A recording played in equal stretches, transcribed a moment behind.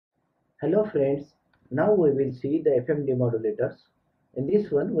Hello friends, now we will see the Fm demodulators. In this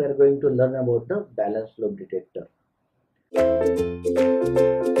one we are going to learn about the balance lobe detector.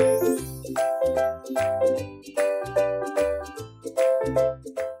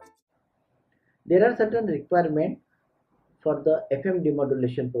 There are certain requirements for the Fm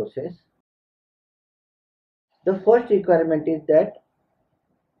demodulation process. The first requirement is that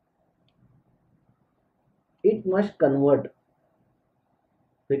it must convert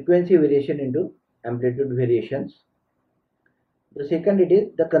frequency variation into amplitude variations. The second it is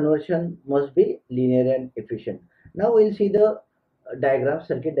the conversion must be linear and efficient. Now we will see the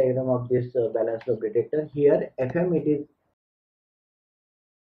circuit diagram of this balance lobe detector. Here Fm it is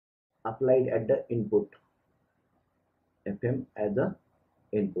applied at the input, Fm as the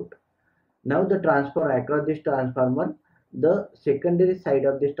input. Now the transformer across this transformer, the secondary side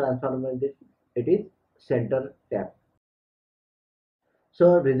of this transformer it is center tap.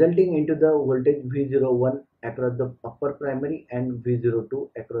 So resulting into the voltage V01 across the upper primary and V02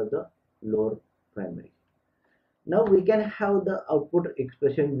 across the lower primary. Now we can have the output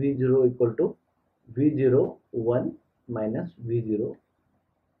expression V0 equal to V01 minus V02.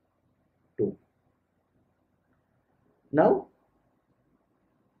 Now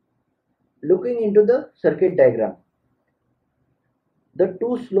looking into the circuit diagram, the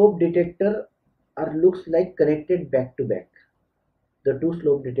two slope detector looks like connected back to back. The two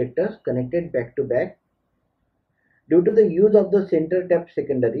slope detectors connected back to back. Due to the use of the center tap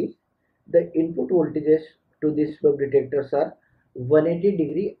secondary, the input voltages to these slope detectors are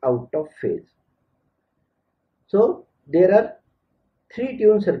 180-degree out of phase. So there are three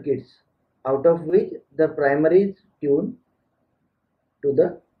tune circuits, out of which the primary is tuned to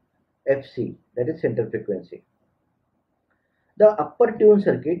the FC, that is center frequency. The upper tune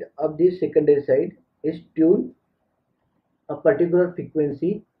circuit of this secondary side is tuned a particular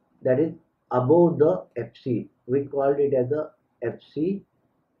frequency that is above the FC. We called it as the FC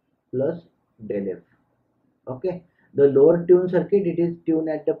plus del F. Okay. The lower tune circuit, it is tuned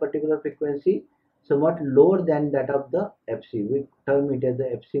at the particular frequency somewhat lower than that of the FC. We term it as the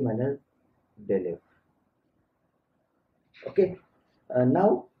FC minus del F. Okay.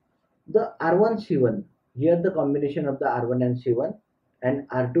 Now the R1C1, here the combination of the R1 and C1 and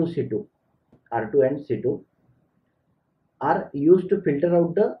R2C2, R2 and C2 are used to filter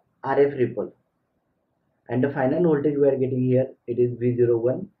out the RF ripple, and the final voltage we are getting here, it is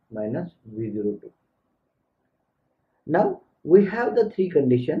V01 minus V02. Now we have the three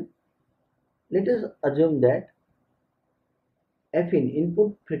conditions. Let us assume that F in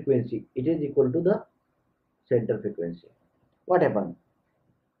input frequency, it is equal to the center frequency. What happens?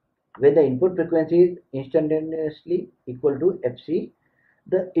 When the input frequency is instantaneously equal to Fc,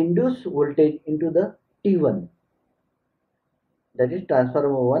 the induced voltage into the T1, that is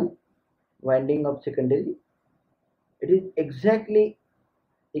transformer 1 winding of secondary, it is exactly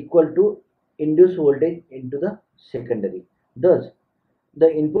equal to induced voltage into the secondary. Thus,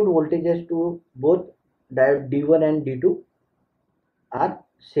 the input voltages to both diode D1 and D2 are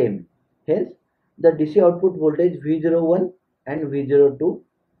same. Hence, the DC output voltage V01 and V02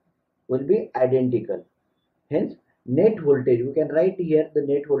 will be identical. Hence, net voltage, we can write here the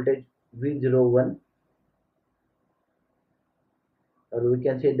net voltage V01, or we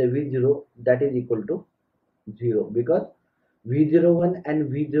can say the V0, that is equal to 0, because V01 and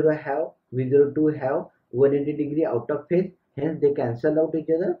V02 have 180-degree out of phase, hence they cancel out each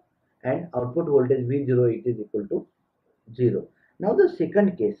other, and output voltage V0 it is equal to 0. Now the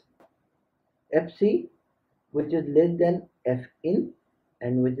second case, Fc which is less than Fin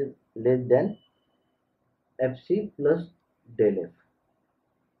and which is less than Fc plus del F.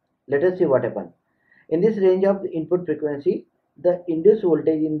 Let us see what happens. In this range of the input frequency, the induced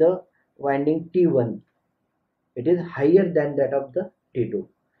voltage in the winding T1, it is higher than that of the T2.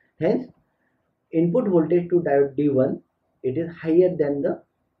 Hence, input voltage to diode D1, it is higher than the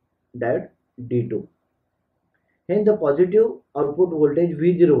diode D2. Hence, the positive output voltage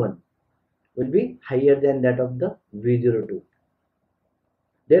V01 will be higher than that of the V02.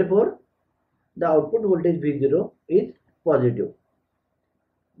 Therefore, the output voltage V0 is positive.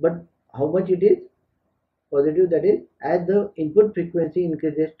 But how much it is positive? That is, as the input frequency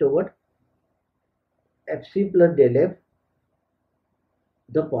increases toward Fc plus del F,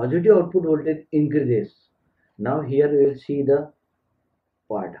 the positive output voltage increases. Now here we will see the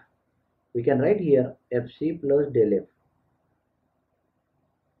part. We can write here Fc plus del F.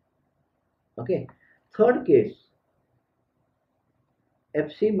 Okay. Third case,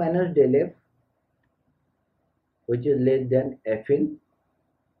 Fc minus del F, which is less than Fin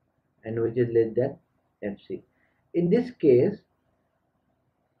and which is less than Fc. In this case,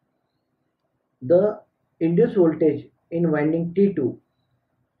 the induced voltage in winding T2,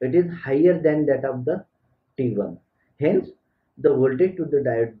 it is higher than that of the T1. Hence, the voltage to the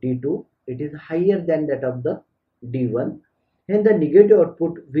diode D2, it is higher than that of the D1. Hence, the negative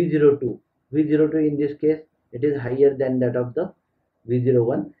output V02, V02 in this case, it is higher than that of the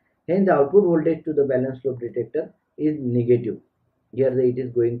V01. Hence, the output voltage to the balanced load detector is negative. Here, it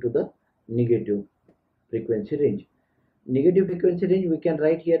is going to the negative frequency range. Negative frequency range, we can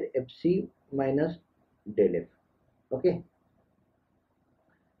write here Fc minus del F. Okay.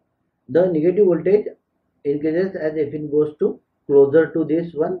 The negative voltage increases as Fin goes to closer to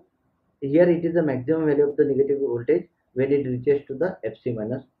this one. Here it is the maximum value of the negative voltage when it reaches to the Fc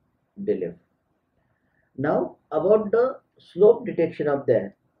minus del F. Now about the slope detection of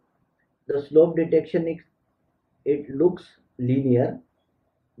that. The slope detection is, it looks linear,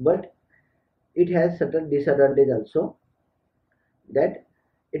 but it has certain disadvantage also, that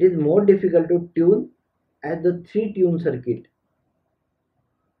it is more difficult to tune as the three tune circuit.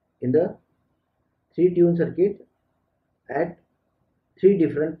 In the three tune circuit at three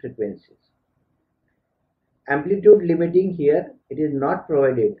different frequencies. Amplitude limiting here, it is not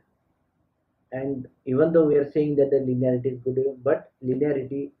provided, and even though we are saying that the linearity is good, but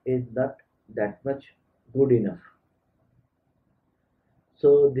linearity is not that much good enough.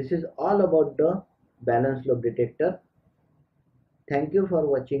 So this is all about the balanced load detector. Thank you for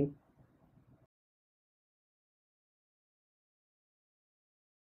watching.